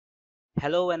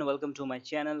Hello and welcome to my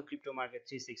channel Crypto Market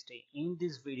 360. In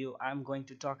this video I'm going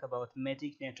to talk about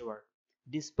Matic Network.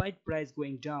 Despite price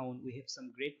going down, we have some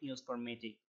great news for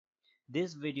Matic.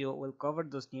 This video will cover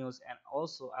those news, and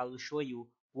also I will show you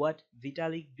what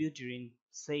Vitalik Buterin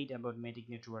said about Matic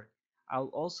Network.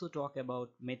 I'll also talk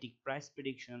about Matic price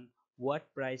prediction,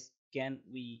 what price can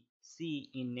we see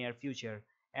in near future,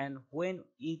 and when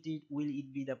will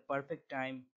it be the perfect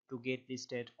time to get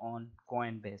listed on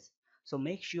Coinbase. So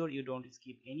make sure you don't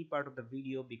skip any part of the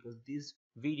video, because this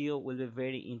video will be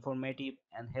very informative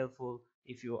and helpful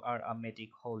if you are a Matic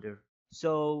holder.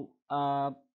 So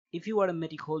if you are a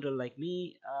Matic holder like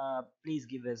me, please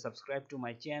give a subscribe to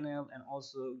my channel and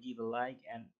also give a like,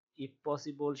 and if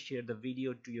possible share the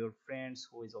video to your friends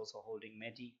who is also holding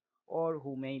Matic or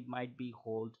who might be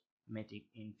hold Matic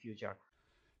in future.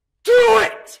 Do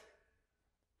it!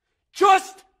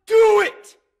 Just do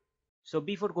it! So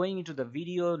before going into the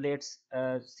video, let's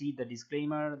see the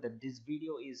disclaimer that this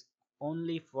video is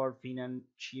only for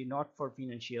financial, not for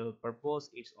financial purpose.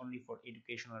 It's only for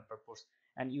educational purpose,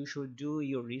 and you should do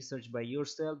your research by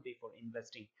yourself before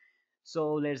investing.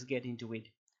 So let's get into it.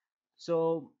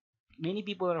 So many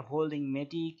people are holding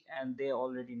Matic and they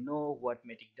already know what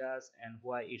Matic does and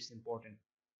why it's important.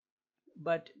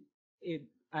 But if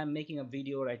I'm making a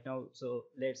video right now, so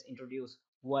let's introduce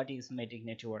what is Matic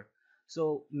Network.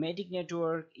 So Matic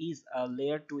Network is a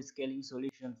layer 2 scaling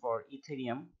solution for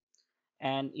Ethereum,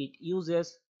 and it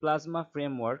uses Plasma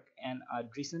framework and a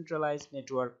decentralized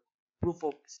network proof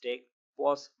of stake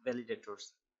POS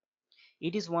validators.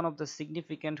 It is one of the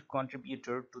significant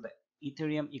contributor to the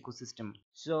Ethereum ecosystem.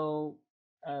 So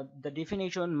the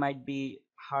definition might be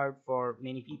hard for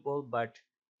many people, but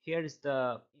here is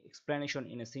the explanation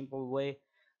in a simple way.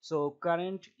 So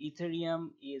current Ethereum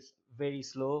is very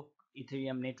slow.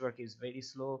 Ethereum network is very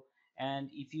slow, and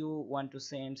if you want to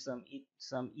send some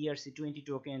ERC20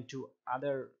 token to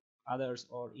others,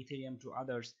 or Ethereum to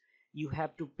others, you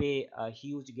have to pay a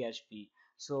huge gas fee.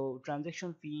 So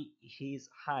transaction fee is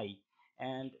high,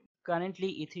 and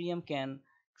currently Ethereum can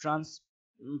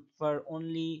transfer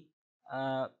only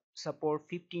support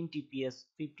 15 TPS,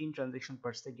 15 transaction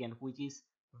per second, which is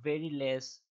very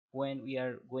less when we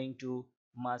are going to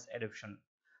mass adoption.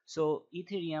 So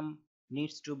Ethereum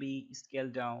needs to be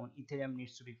scaled down. Ethereum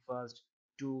needs to be fast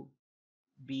to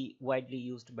be widely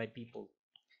used by people.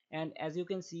 And as you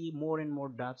can see, more and more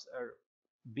dApps are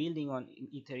building on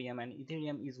Ethereum, and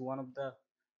Ethereum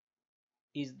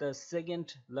is the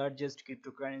second largest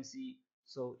cryptocurrency,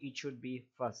 so it should be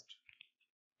fast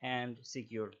and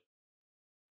secure.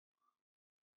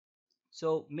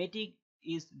 So Matic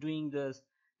is doing the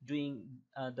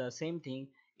same thing.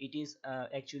 It is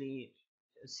actually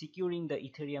securing the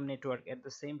Ethereum network. At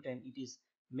the same time, it is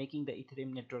making the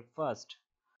Ethereum network fast.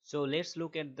 So let's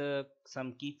look at the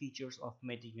some key features of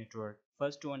Matic network.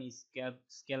 First one is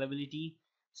scalability.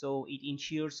 So it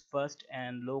ensures fast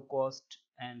and low cost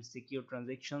and secure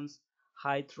transactions.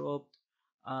 High throughput.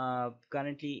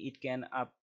 Currently it can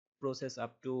process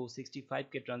up to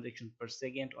 65k transactions per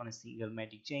second on a single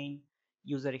Matic chain.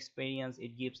 User experience,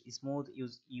 it gives smooth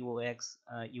UX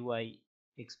UI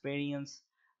experience.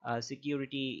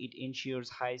 Security, it ensures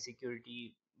high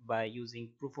security by using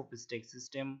proof of stake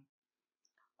system.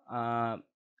 uh,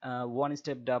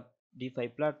 One-step DeFi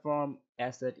platform,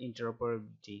 asset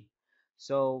interoperability.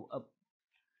 So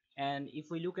and if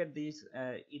we look at this,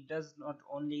 it does not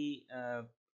only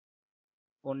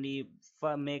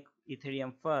make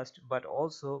Ethereum fast, but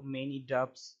also many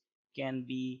dApps can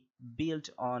be built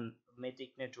on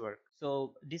Matic network.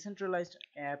 So decentralized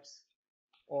apps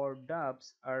or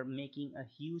dApps are making a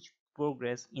huge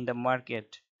progress in the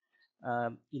market,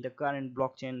 in the current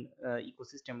blockchain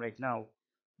ecosystem right now.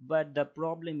 But the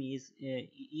problem is,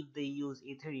 if they use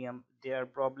Ethereum, their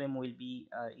problem will be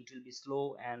it will be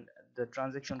slow and the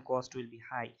transaction cost will be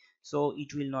high, so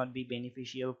it will not be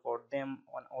beneficial for them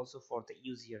and also for the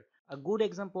user. A good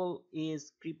example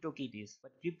is CryptoKitties.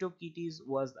 But CryptoKitties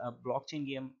was a blockchain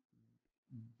game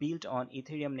built on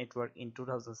Ethereum network in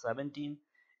 2017,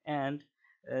 and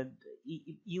uh,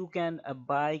 you can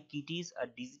buy kitties,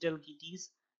 digital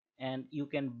kitties, and you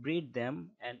can breed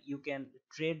them and you can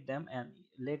trade them, and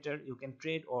later you can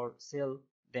trade or sell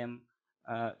them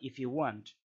if you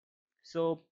want.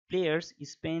 So players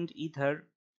spend ether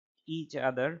each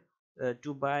other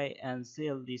to buy and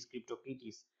sell these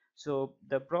CryptoKitties. So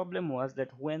the problem was that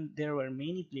when there were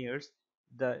many players,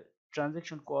 the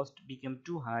transaction cost became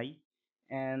too high,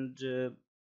 and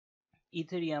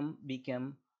Ethereum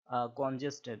became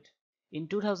congested. In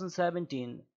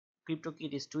 2017,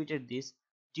 CryptoKitties tweeted this: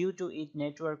 "Due to its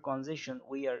network congestion,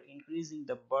 we are increasing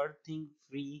the birthing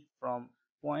fee from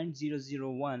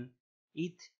 0.001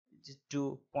 ETH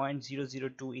to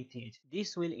 0.002 ETH.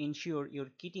 This will ensure your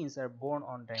kittens are born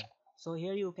on time. So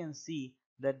here you can see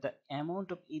that the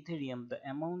amount of Ethereum, the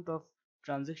amount of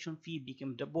transaction fee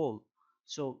became double.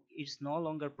 So it's no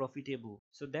longer profitable.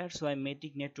 So that's why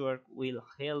Matic Network will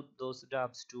help those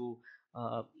dApps to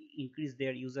uh, increase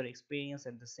their user experience,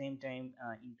 at the same time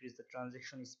increase the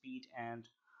transaction speed, and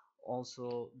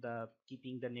also the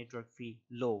keeping the network fee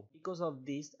low. Because of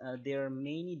this, there are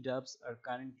many dApps are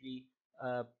currently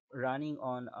uh, running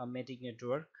on a Matic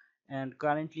network, and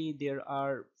currently there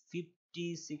are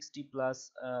 50-60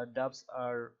 plus dApps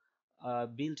are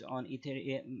built on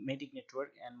Ethereum Matic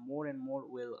network, and more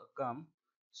will come.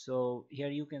 So here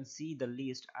you can see the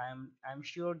list. I'm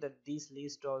sure that this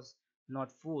list was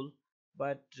not full,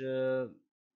 but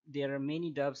there are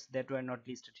many dApps that were not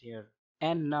listed here.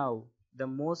 And now, the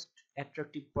most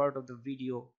attractive part of the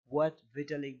video, what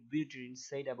Vitalik Buterin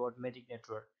said about Matic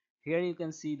Network. Here you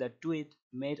can see the tweet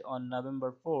made on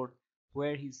November 4th,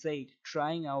 where he said,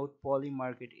 trying out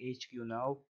Polymarket HQ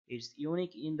now. It's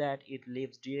unique in that it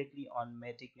lives directly on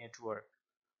Matic Network,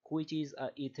 which is a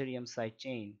Ethereum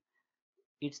sidechain.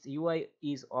 Its UI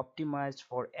is optimized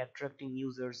for attracting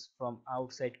users from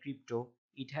outside crypto.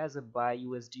 It has a buy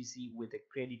USDC with a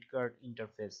credit card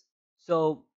interface.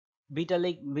 So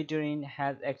Vitalik Buterin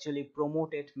has actually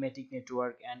promoted Matic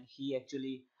Network, and he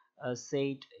actually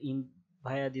said in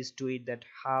via this tweet that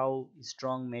how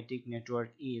strong Matic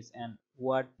Network is and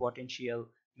what potential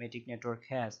Matic Network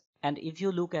has. And if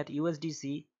you look at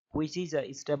USDC, which is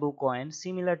a stable coin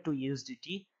similar to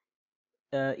USDT,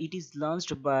 it is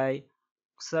launched by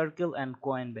Circle and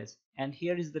Coinbase. And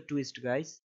here is the twist,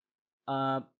 guys.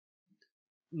 Uh,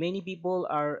 Many people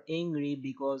are angry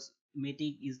because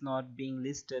Matic is not being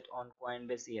listed on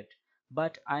Coinbase yet.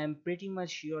 But I am pretty much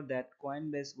sure that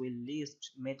Coinbase will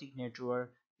list Matic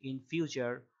Network in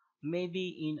future,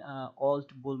 maybe in a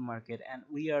alt bull market, and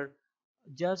we are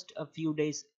just a few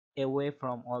days away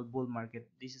from all bull market.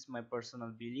 This is my personal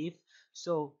belief.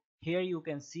 So here you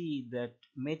can see that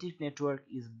Matic Network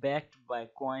is backed by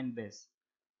Coinbase.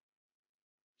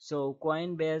 So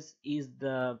Coinbase is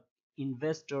the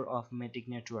investor of Matic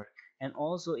Network. And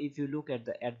also if you look at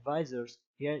the advisors,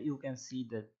 here you can see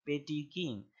that Petty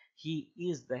King. He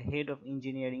is the head of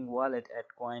engineering wallet at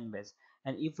Coinbase.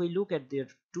 And if we look at their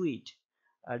tweet,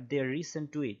 their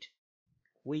recent tweet,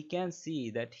 we can see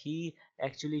that he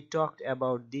actually talked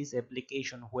about this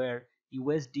application where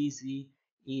USDC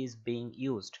is being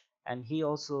used, and he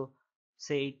also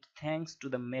said thanks to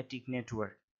the Matic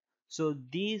network. So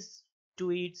these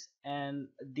tweets and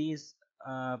these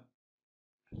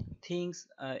things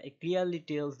clearly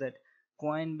tells that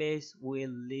Coinbase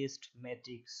will list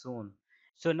Matic soon.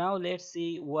 So now let's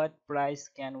see what price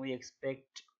can we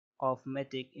expect of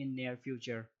Matic in near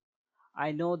future.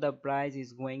 I know the price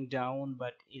is going down,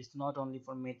 but it's not only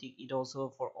for Matic, it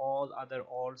also for all other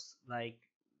alts. Like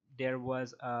there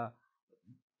was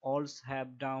alts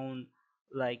have down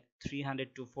like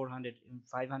 300 to 400 and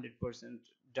 500%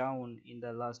 down in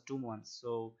the last 2 months.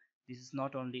 So this is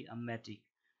not only a Matic.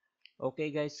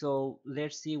 Okay guys, so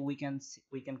let's see, we can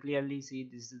clearly see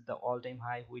this is the all-time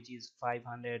high, which is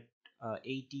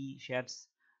 580 shares.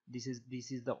 This is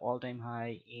the all-time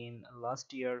high in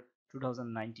last year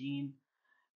 2019,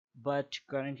 but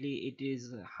currently it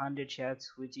is 100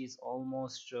 shares, which is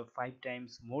almost five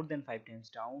times, more than five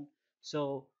times down.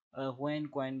 So when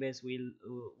Coinbase will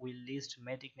list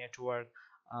Matic network,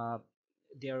 uh,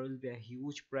 there will be a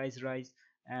huge price rise,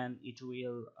 and it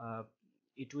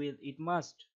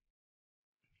must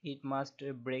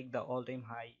break the all-time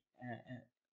high.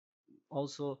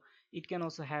 Also it can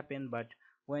also happen, but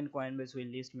when Coinbase will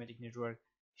list Matic network,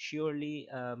 surely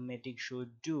Matic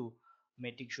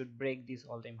should break this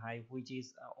all-time high, which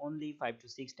is only 5 to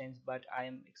 6 times, but I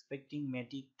am expecting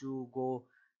Matic to go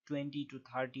 20 to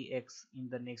 30x in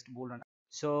the next bull run.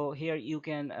 So here you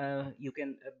can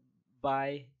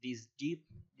buy this dip.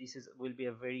 This is will be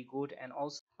a very good, and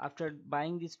also after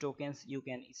buying these tokens you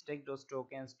can stake those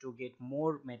tokens to get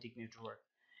more Matic network.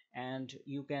 And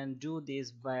you can do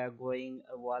this via going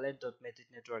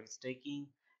wallet.matic network staking.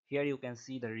 Here you can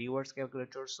see the rewards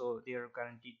calculator. So there are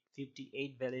currently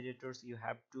 58 validators. You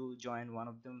have to join one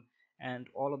of them, and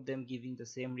all of them giving the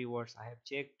same rewards. I have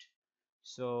checked.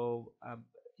 So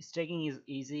staking is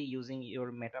easy. Using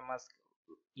your MetaMask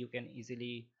you can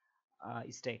easily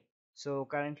stake. So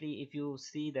currently if you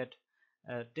see that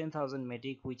 10,000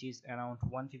 Matic, which is around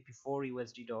 154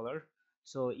 USD dollar.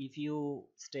 So if you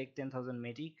stake 10,000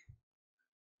 Matic,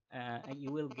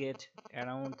 you will get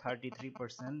around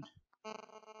 33%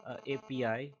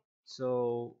 API.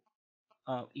 So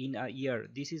in a year,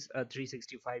 this is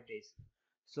 365 days.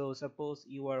 So suppose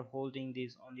you are holding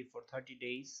this only for 30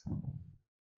 days.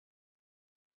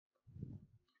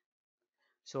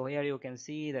 So here you can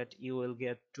see that you will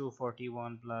get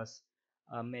 241 plus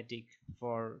Matic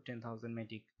for 10,000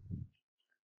 Matic.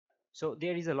 So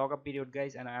there is a lockup period,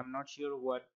 guys, and I'm not sure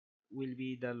what will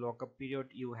be the lockup period.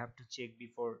 You have to check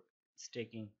before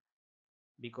staking,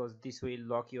 because this will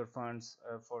lock your funds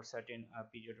for certain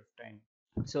period of time.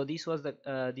 So this was the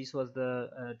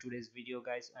today's video,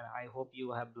 guys, and I hope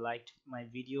you have liked my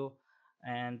video.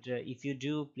 And if you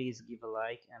do, please give a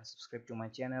like and subscribe to my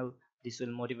channel. This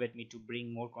will motivate me to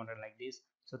bring more content like this.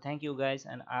 So thank you, guys,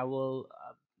 and I will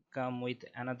come with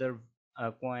another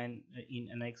coin in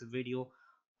a next video.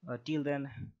 Till then,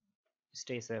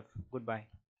 stay safe.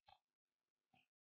 Goodbye.